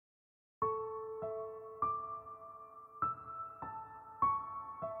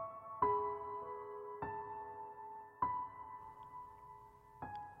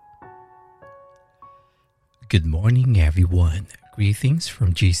Good morning, everyone. Greetings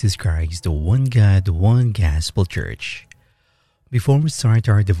from Jesus Christ, the One God, One Gospel Church. Before we start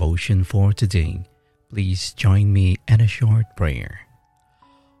our devotion for today, please join me in a short prayer.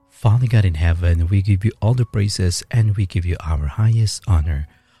 Father God in heaven, we give you all the praises and we give you our highest honor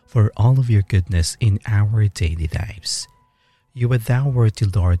for all of your goodness in our daily lives. You are thou worthy,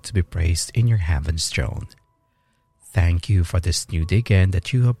 Lord, to be praised in your heaven's throne. Thank you for this new day again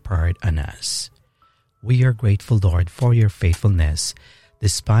that you have poured on us. We are grateful, Lord, for your faithfulness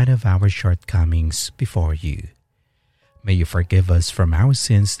despite of our shortcomings before you. May you forgive us from our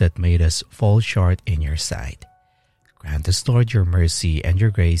sins that made us fall short in your sight. Grant us, Lord, your mercy and your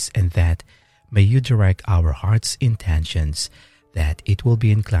grace, and that may you direct our heart's intentions, that it will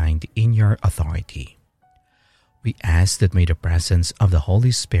be inclined in your authority. We ask that may the presence of the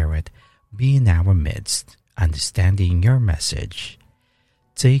Holy Spirit be in our midst, understanding your message.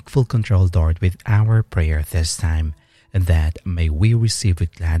 Take full control, Lord, with our prayer this time, and that may we receive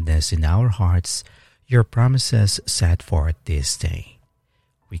with gladness in our hearts your promises set forth this day.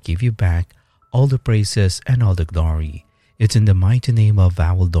 We give you back all the praises and all the glory. It's in the mighty name of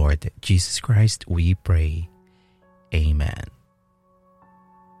our Lord Jesus Christ we pray. Amen.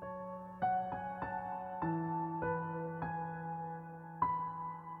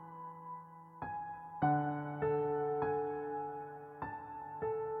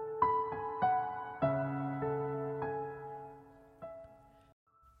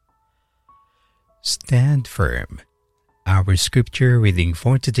 Stand firm. Our scripture reading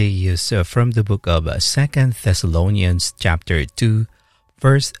for today is from the book of 2 Thessalonians chapter 2,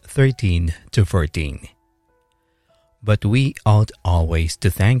 verse 13 to 14. But we ought always to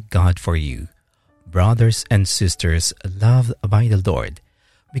thank God for you, brothers and sisters loved by the Lord,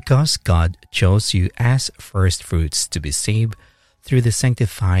 because God chose you as firstfruits to be saved through the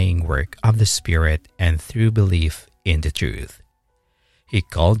sanctifying work of the Spirit and through belief in the truth. He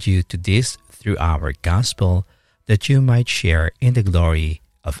called you to this through our gospel, that you might share in the glory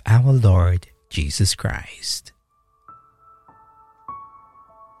of our Lord Jesus Christ.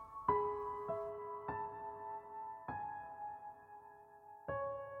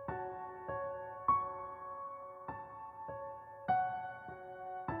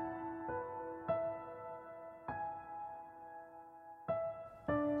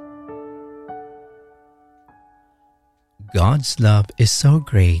 God's love is so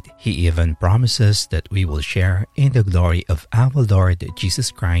great, He even promises that we will share in the glory of our Lord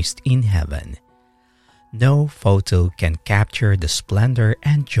Jesus Christ in heaven. No photo can capture the splendor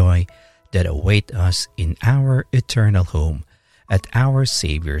and joy that await us in our eternal home at our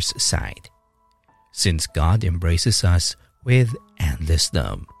Savior's side, since God embraces us with endless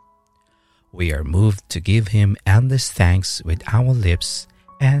love. We are moved to give Him endless thanks with our lips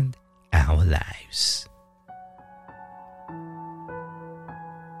and our lives.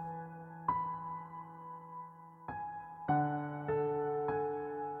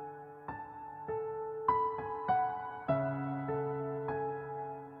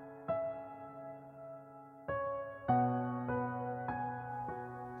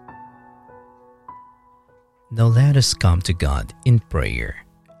 Now let us come to God in prayer.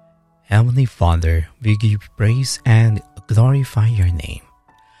 Heavenly Father, we give you praise and glorify your name.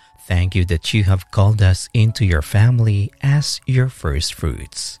 Thank you that you have called us into your family as your first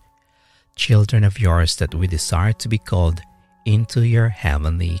fruits, children of yours that we desire to be called into your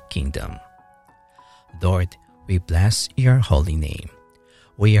heavenly kingdom. Lord, we bless your holy name.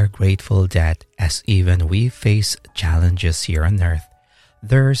 We are grateful that as even we face challenges here on earth,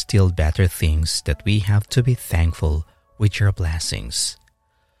 there are still better things that we have to be thankful with your blessings.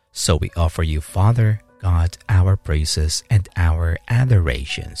 So we offer you, Father God, our praises and our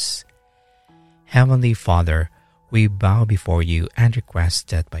adorations. Heavenly Father, we bow before you and request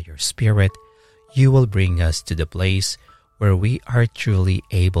that by your Spirit, you will bring us to the place where we are truly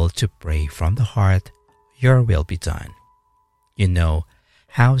able to pray from the heart, your will be done. You know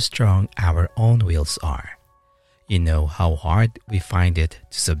how strong our own wills are. You know how hard we find it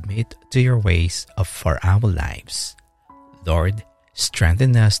to submit to your ways for our lives. Lord,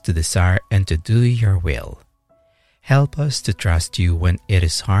 strengthen us to desire and to do your will. Help us to trust you when it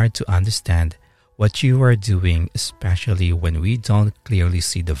is hard to understand what you are doing, especially when we don't clearly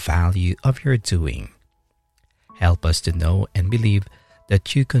see the value of your doing. Help us to know and believe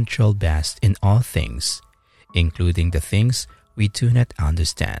that you control best in all things, including the things we do not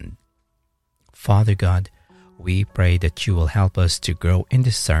understand. Father God, we pray that you will help us to grow in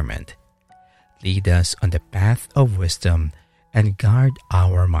discernment. Lead us on the path of wisdom and guard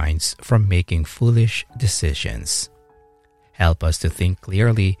our minds from making foolish decisions. Help us to think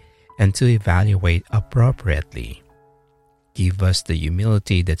clearly and to evaluate appropriately. Give us the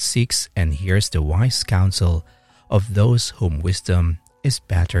humility that seeks and hears the wise counsel of those whom wisdom is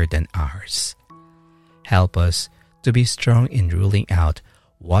better than ours. Help us to be strong in ruling out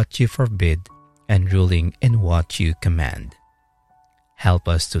what you forbid and ruling in what you command. Help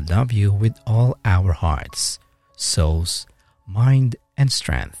us to love you with all our hearts, souls, mind, and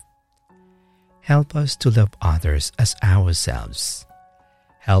strength. Help us to love others as ourselves.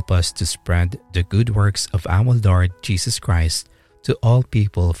 Help us to spread the good works of our Lord Jesus Christ to all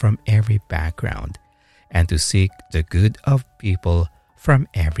people from every background, and to seek the good of people from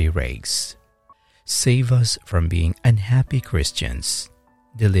every race. Save us from being unhappy Christians.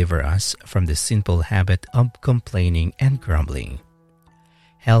 Deliver us from the sinful habit of complaining and grumbling.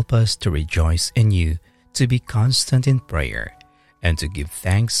 Help us to rejoice in you, to be constant in prayer, and to give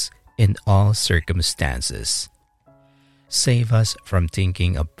thanks in all circumstances. Save us from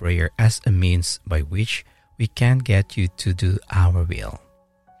thinking of prayer as a means by which we can get you to do our will.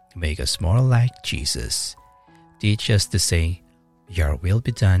 Make us more like Jesus. Teach us to say, "Your will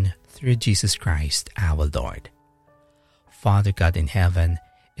be done through Jesus Christ our Lord." Father God in heaven,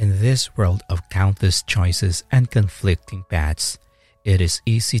 in this world of countless choices and conflicting paths, it is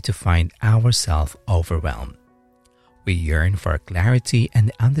easy to find ourselves overwhelmed. We yearn for clarity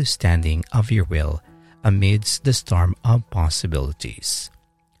and understanding of your will amidst the storm of possibilities.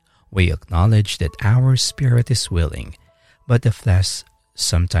 We acknowledge that our spirit is willing, but the flesh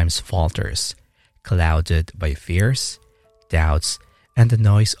sometimes falters, clouded by fears, doubts, and the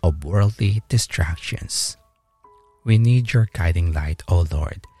noise of worldly distractions. We need your guiding light, O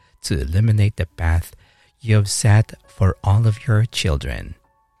Lord, to illuminate the path you have set for all of your children.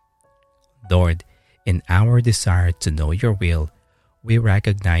 Lord, in our desire to know your will, we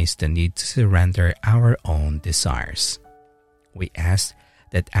recognize the need to surrender our own desires. We ask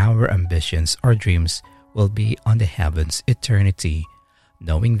that our ambitions or dreams will be on the heavens' eternity,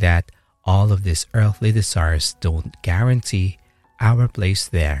 knowing that all of these earthly desires don't guarantee our place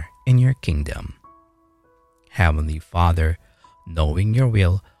there in your kingdom. Heavenly Father, knowing your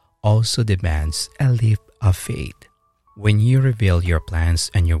will also demands a leap of faith. When you reveal your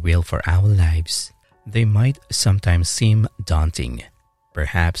plans and your will for our lives, they might sometimes seem daunting,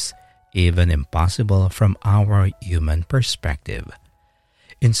 perhaps even impossible from our human perspective.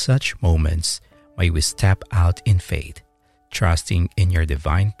 In such moments, may we step out in faith, trusting in your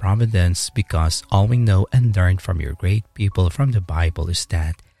divine providence, because all we know and learn from your great people from the Bible is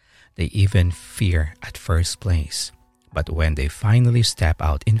that they even fear at first place. But when they finally step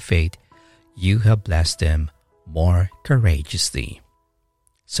out in faith, you have blessed them more courageously.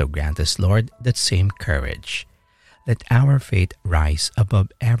 So grant us, Lord, that same courage. Let our faith rise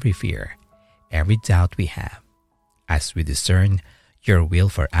above every fear, every doubt we have. As we discern your will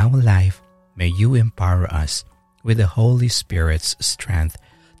for our life, may you empower us with the Holy Spirit's strength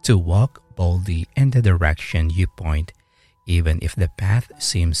to walk boldly in the direction you point, even if the path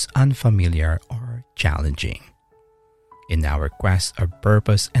seems unfamiliar or challenging. In our quest of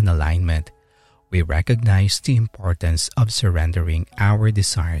purpose and alignment, we recognize the importance of surrendering our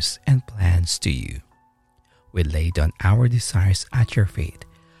desires and plans to you. We lay down our desires at your feet,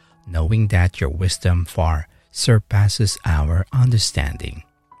 knowing that your wisdom far surpasses our understanding.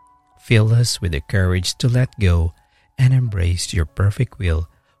 Fill us with the courage to let go and embrace your perfect will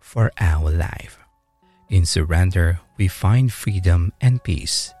for our life. In surrender, we find freedom and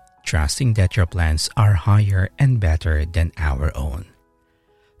peace, trusting that your plans are higher and better than our own.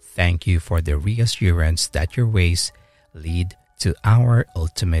 Thank you for the reassurance that your ways lead to our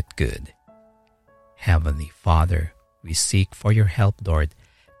ultimate good. Heavenly Father, we seek for your help, Lord,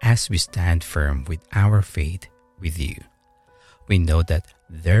 as we stand firm with our faith with you. We know that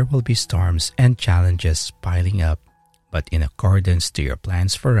there will be storms and challenges piling up, but in accordance to your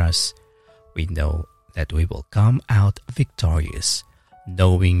plans for us, we know that we will come out victorious,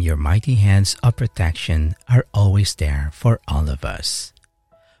 knowing your mighty hands of protection are always there for all of us.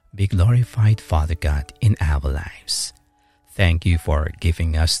 Be glorified, Father God, in our lives. Thank you for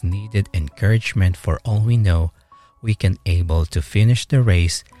giving us needed encouragement, for all we know we can able to finish the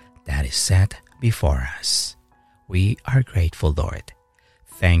race that is set before us. We are grateful, Lord.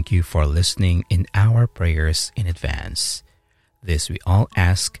 Thank you for listening in our prayers in advance. This we all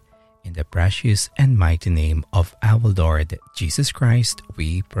ask in the precious and mighty name of our Lord Jesus Christ,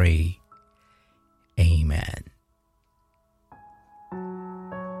 we pray. Amen.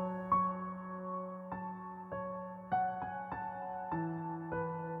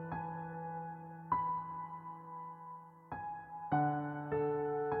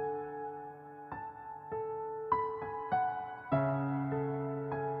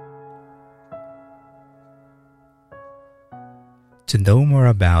 To know more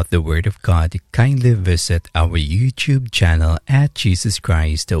about the Word of God, kindly visit our YouTube channel at Jesus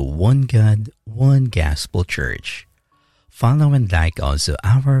Christ, One God, One Gospel Church. Follow and like also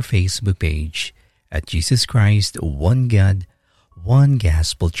our Facebook page at Jesus Christ, One God, One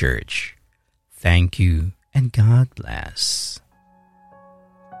Gospel Church. Thank you and God bless.